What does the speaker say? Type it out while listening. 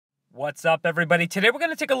What's up, everybody? Today we're going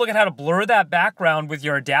to take a look at how to blur that background with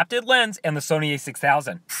your adapted lens and the Sony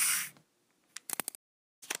A6000.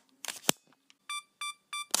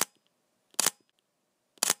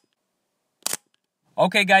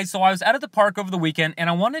 Okay guys, so I was out at the park over the weekend and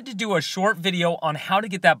I wanted to do a short video on how to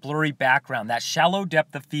get that blurry background, that shallow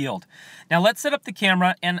depth of field. Now let's set up the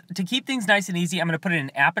camera, and to keep things nice and easy, I'm going to put it in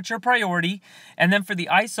aperture priority, and then for the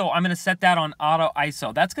ISO, I'm going to set that on auto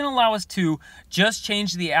ISO. That's going to allow us to just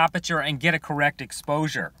change the aperture and get a correct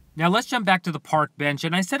exposure. Now let's jump back to the park bench,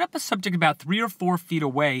 and I set up a subject about 3 or 4 feet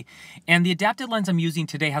away, and the adapted lens I'm using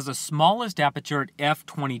today has the smallest aperture at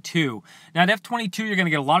f/22. Now at f/22 you're going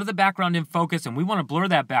to get a lot of the background in focus, and we want to blur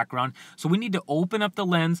that background, so we need to open up the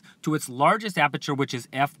lens to its largest aperture, which is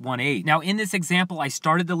f/1.8. Now in this example I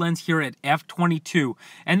started the lens here at f/22,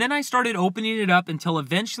 and then I started opening it up until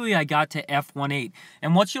eventually I got to f/1.8.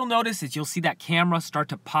 And what you'll notice is you'll see that camera start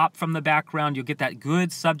to pop from the background. You'll get that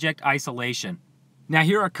good subject isolation. Now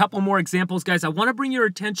here are a couple more examples, guys. I want to bring your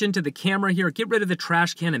attention to the camera here, get rid of the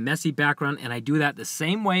trash can and messy background, and I do that the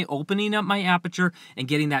same way, opening up my aperture and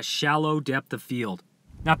getting that shallow depth of field.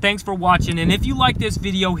 Now thanks for watching, and if you like this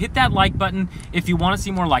video, hit that like button. If you want to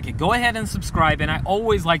see more like it, go ahead and subscribe, and I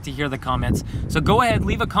always like to hear the comments. So go ahead,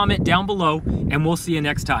 leave a comment down below, and we'll see you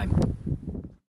next time.